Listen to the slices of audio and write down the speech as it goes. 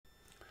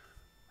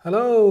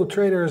Hello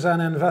traders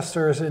and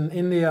investors in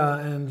India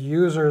and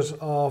users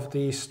of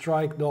the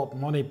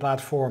Strike.money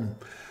platform.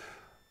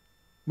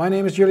 My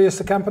name is Julius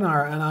de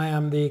Kempenaer and I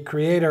am the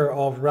creator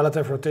of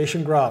relative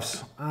rotation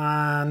graphs.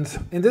 And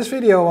in this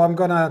video I'm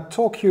going to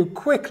talk you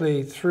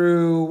quickly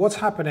through what's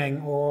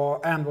happening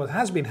and what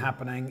has been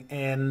happening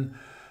in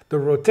the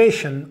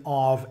rotation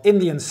of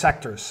Indian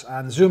sectors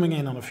and zooming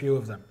in on a few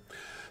of them.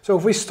 So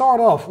if we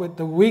start off with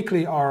the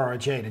weekly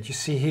RRG that you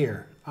see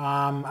here,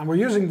 and we're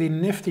using the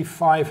Nifty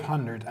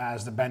 500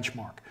 as the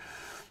benchmark,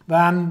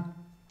 then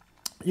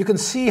you can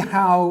see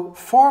how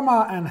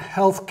pharma and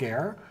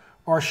healthcare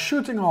are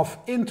shooting off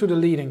into the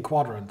leading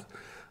quadrant.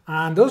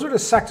 And those are the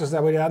sectors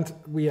that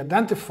we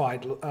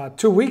identified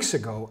 2 weeks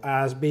ago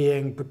as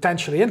being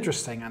potentially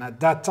interesting. And at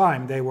that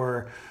time, they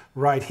were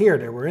right here.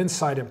 They were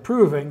inside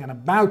improving and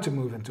about to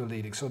move into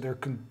leading. So they're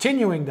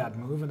continuing that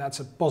move, and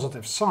that's a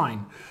positive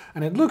sign.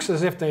 And it looks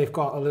as if they've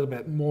got a little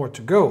bit more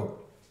to go.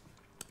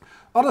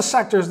 Other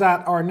sectors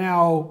that are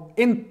now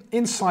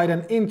inside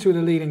and into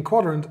the leading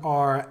quadrant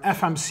are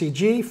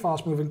FMCG,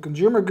 fast-moving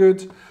consumer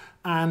goods,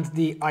 and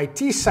the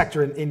IT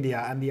sector in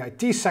India. And the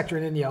IT sector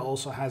in India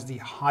also has the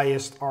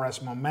highest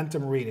RS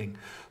momentum reading.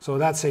 So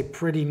that's a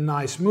pretty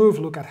nice move.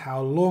 Look at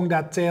how long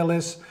that tail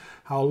is,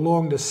 how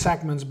long the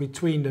segments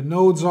between the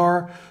nodes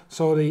are.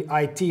 So the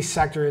IT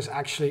sector is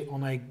actually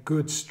on a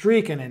good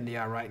streak in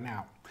India right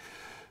now.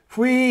 If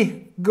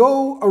we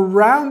go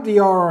around the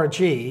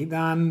RRG,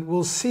 then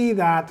we'll see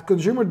that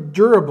consumer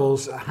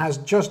durables has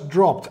just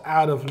dropped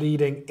out of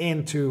leading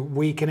into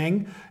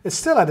weakening. It's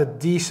still at a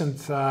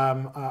decent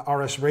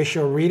RS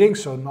ratio reading,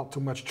 so not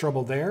too much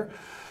trouble there.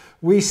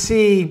 We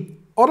see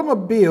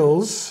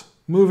automobiles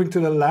moving to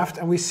the left,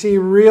 and we see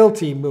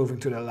realty moving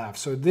to the left.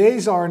 So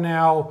these are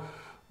now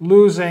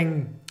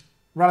losing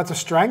relative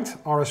strength,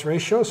 RS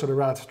ratio, so the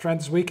relative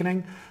trend is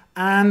weakening,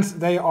 and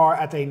they are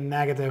at a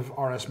negative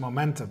RS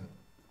momentum.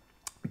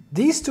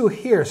 These two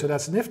here, so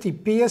that's Nifty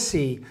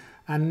PSE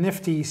and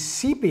Nifty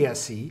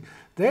CPSE,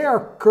 they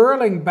are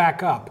curling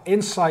back up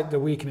inside the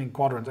weakening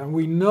quadrant. And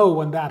we know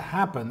when that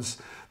happens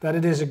that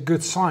it is a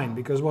good sign,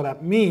 because what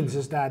that means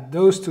is that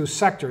those two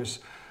sectors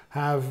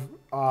have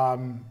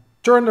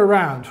turned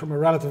around from a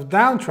relative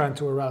downtrend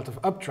to a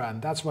relative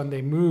uptrend. That's when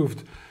they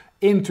moved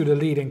into the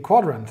leading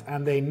quadrant.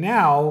 And they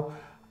now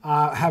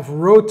have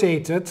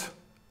rotated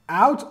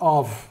out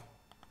of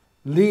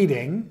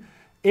leading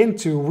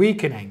into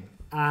weakening.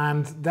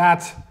 And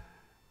that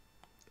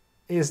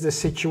is the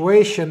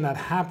situation that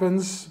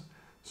happens.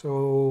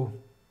 So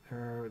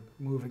they're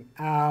moving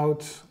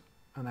out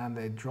and then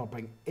they're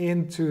dropping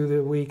into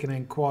the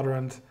weakening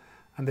quadrant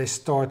and they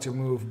start to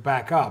move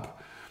back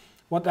up.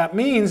 What that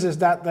means is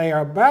that they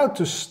are about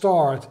to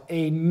start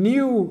a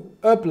new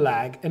up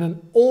leg in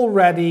an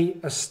already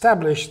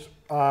established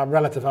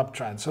relative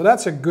uptrend. So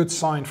that's a good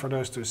sign for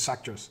those two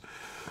sectors.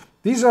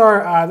 These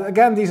are,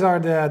 again, these are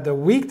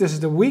this is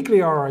the weekly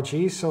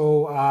RRG,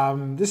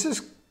 so this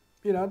is,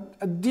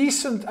 a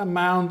decent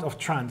amount of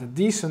trend, a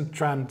decent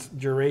trend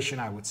duration,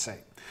 I would say.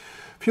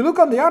 If you look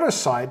on the other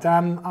side,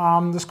 then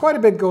there's quite a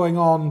bit going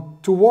on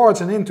towards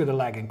and into the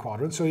lagging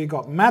quadrant. So you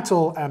got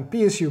metal and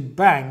PSU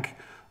Bank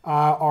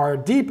are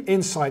deep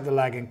inside the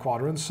lagging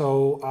quadrant,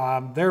 so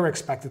they're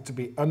expected to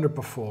be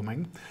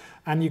underperforming.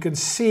 And you can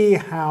see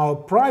how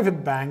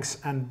private banks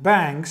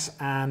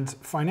and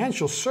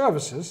financial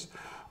services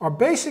are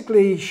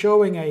basically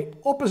showing an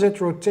opposite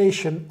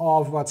rotation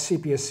of what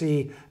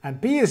CPSE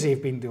and PSE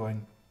have been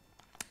doing.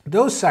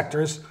 Those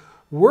sectors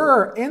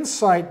were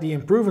inside the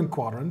improving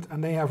quadrant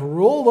and they have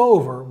rolled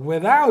over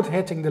without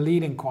hitting the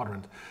leading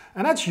quadrant.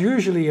 And that's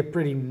usually a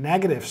pretty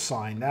negative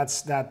sign.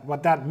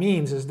 What that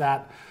means is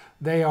that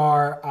they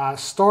are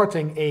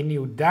starting a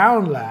new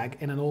down leg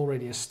in an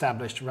already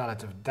established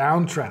relative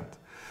downtrend.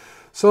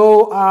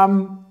 So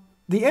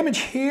the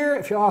image here,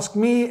 if you ask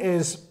me,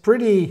 is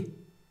pretty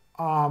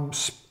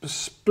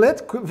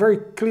split, very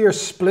clear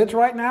split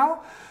right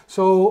now.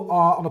 So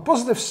on the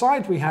positive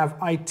side, we have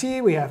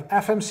IT, we have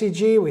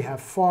FMCG, we have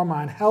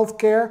pharma and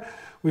healthcare.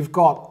 We've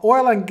got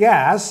oil and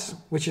gas,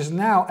 which is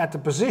now at the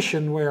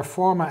position where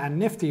pharma and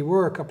Nifty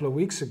were a couple of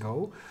weeks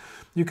ago.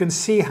 You can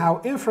see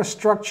how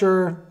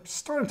infrastructure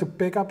starting to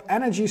pick up,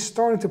 energy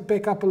starting to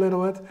pick up a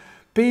little bit.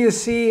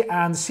 PSE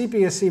and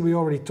CPSE we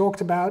already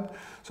talked about.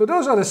 So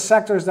those are the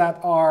sectors that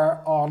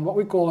are on what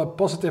we call a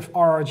positive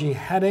RRG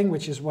heading,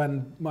 which is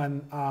when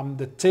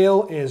the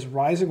tail is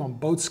rising on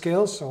both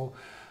scales. So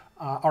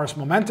RS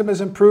momentum is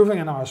improving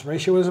and RS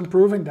ratio is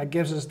improving. That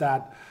gives us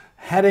that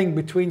heading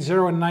between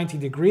 0 and 90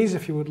 degrees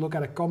if you would look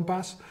at a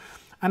compass.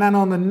 And then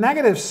on the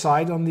negative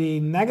side, on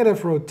the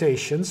negative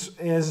rotations,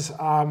 is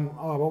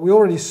what we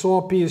already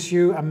saw,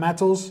 PSU and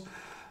metals,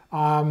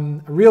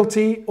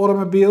 realty,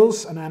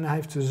 automobiles, and then I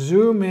have to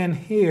zoom in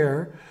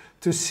here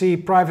to see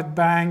private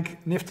bank,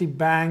 Nifty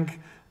Bank,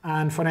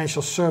 and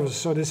financial services.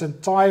 So this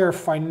entire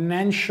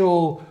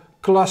financial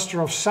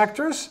cluster of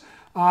sectors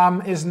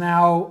is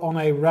now on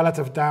a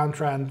relative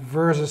downtrend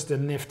versus the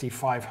Nifty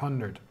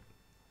 500.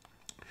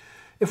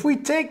 If we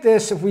take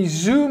this, if we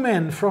zoom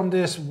in from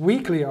this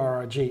weekly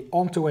RRG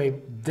onto a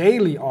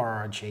daily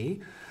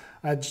RRG,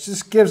 It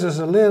just gives us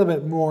a little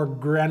bit more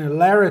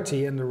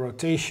granularity in the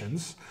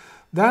rotations.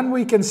 Then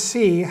we can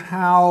see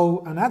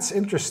how, and that's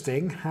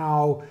interesting,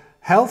 how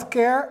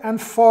healthcare and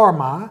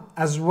pharma,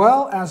 as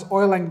well as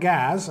oil and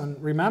gas,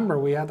 and remember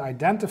we had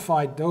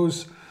identified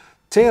those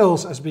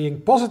tails as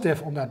being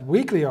positive on that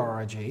weekly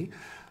RRG,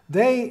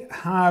 they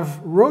have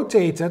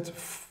rotated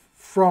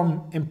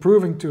from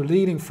improving to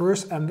leading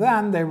first, and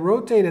then they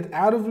rotated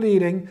out of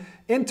leading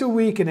into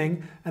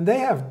weakening, and they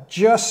have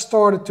just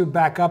started to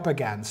back up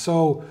again.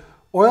 So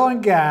oil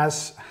and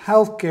gas,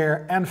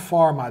 healthcare and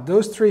pharma,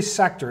 those three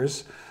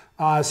sectors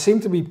seem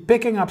to be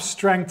picking up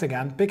strength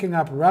again, picking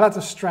up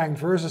relative strength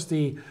versus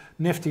the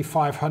Nifty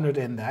 500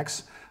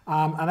 index.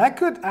 And that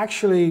could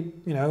actually,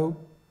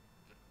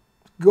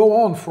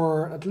 go on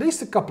for at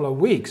least a couple of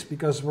weeks,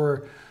 because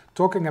we're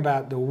talking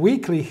about the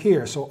weekly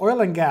here. So oil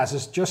and gas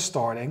is just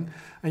starting,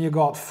 and you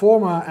got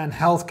pharma and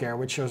healthcare,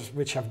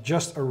 which have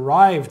just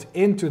arrived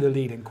into the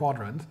leading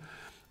quadrant.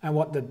 And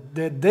what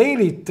the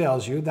daily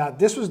tells you, that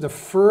this was the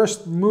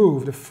first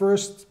move, the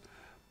first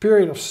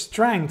period of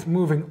strength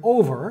moving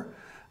over.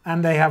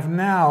 And they have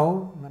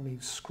now, let me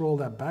scroll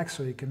that back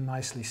so you can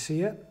nicely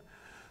see it.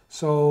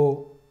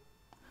 So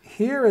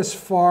here is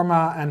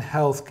pharma and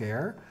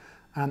healthcare,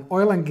 and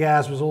oil and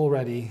gas was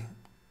already,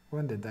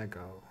 when did that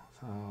go?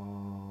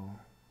 So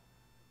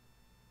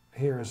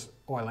here is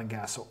oil and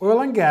gas. So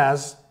oil and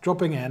gas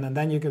dropping in, and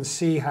then you can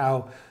see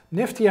how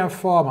Nifty and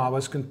pharma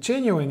was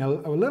continuing a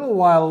little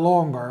while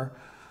longer,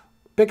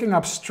 picking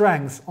up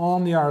strength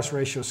on the RS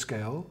ratio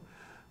scale.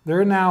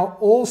 They're now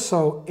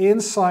also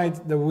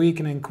inside the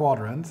weakening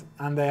quadrant,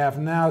 and they have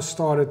now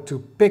started to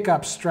pick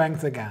up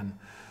strength again.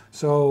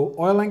 So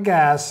oil and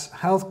gas,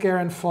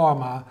 healthcare and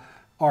pharma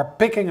are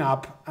picking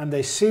up, and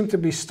they seem to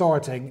be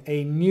starting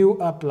a new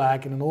up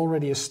leg in an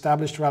already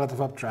established relative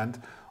uptrend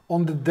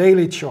on the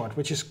daily chart,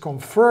 which is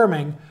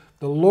confirming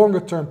the longer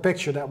term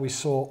picture that we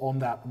saw on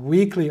that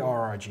weekly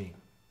RRG.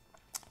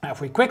 Now if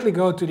we quickly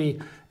go to the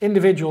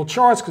individual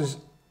charts, because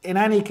in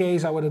any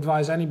case, I would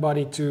advise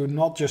anybody to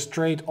not just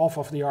trade off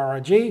of the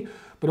RRG,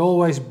 but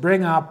always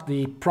bring up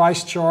the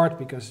price chart,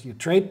 because you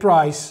trade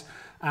price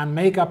and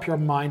make up your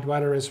mind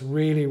whether it's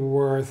really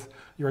worth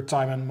your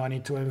time and money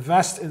to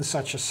invest in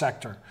such a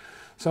sector.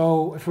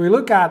 So if we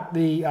look at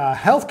the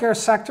healthcare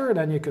sector,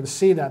 then you can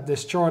see that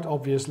this chart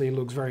obviously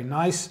looks very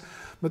nice,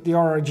 but the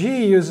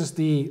RRG uses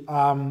the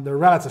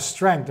relative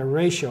strength, the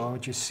ratio. And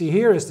what you see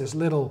here is this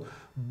little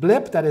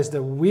blip, that is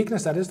the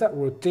weakness, that is that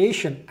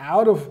rotation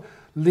out of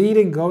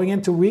leading going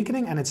into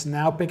weakening, and it's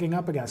now picking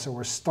up again. So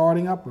we're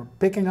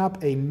picking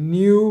up a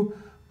new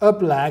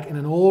up leg in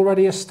an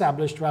already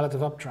established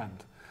relative uptrend.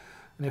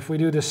 And if we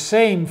do the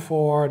same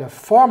for the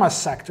pharma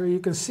sector, you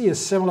can see a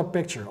similar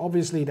picture.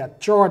 Obviously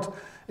that chart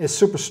is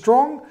super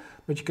strong,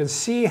 but you can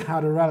see how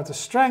the relative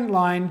strength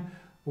line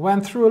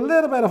went through a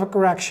little bit of a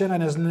correction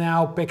and is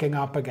now picking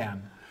up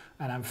again.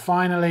 And then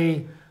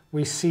finally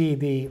we see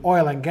the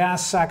oil and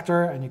gas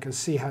sector, and you can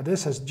see how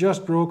this has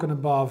just broken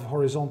above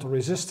horizontal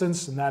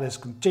resistance, and that is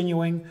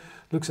continuing.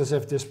 Looks as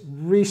if this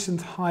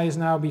recent high is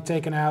now be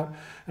taken out,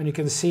 and you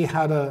can see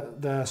how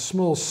the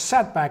small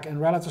setback in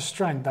relative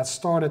strength that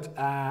started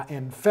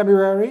in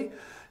February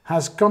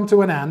has come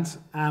to an end,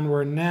 and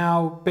we're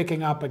now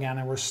picking up again,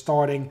 and we're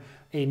starting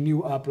a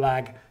new up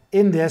leg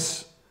in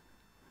this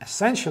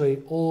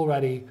essentially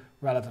already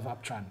relative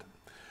uptrend.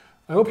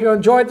 I hope you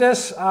enjoyed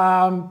this.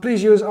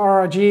 Please use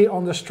RRG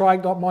on the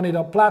strike.money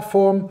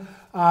platform.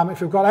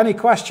 If you've got any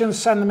questions,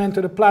 send them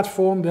into the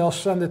platform. They'll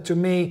send it to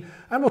me,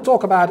 and we'll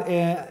talk about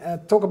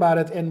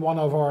it in one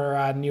of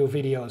our new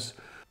videos.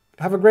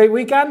 Have a great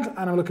weekend,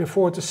 and I'm looking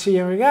forward to seeing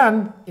you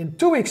again in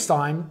 2 weeks'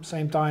 time,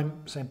 same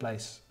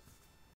place.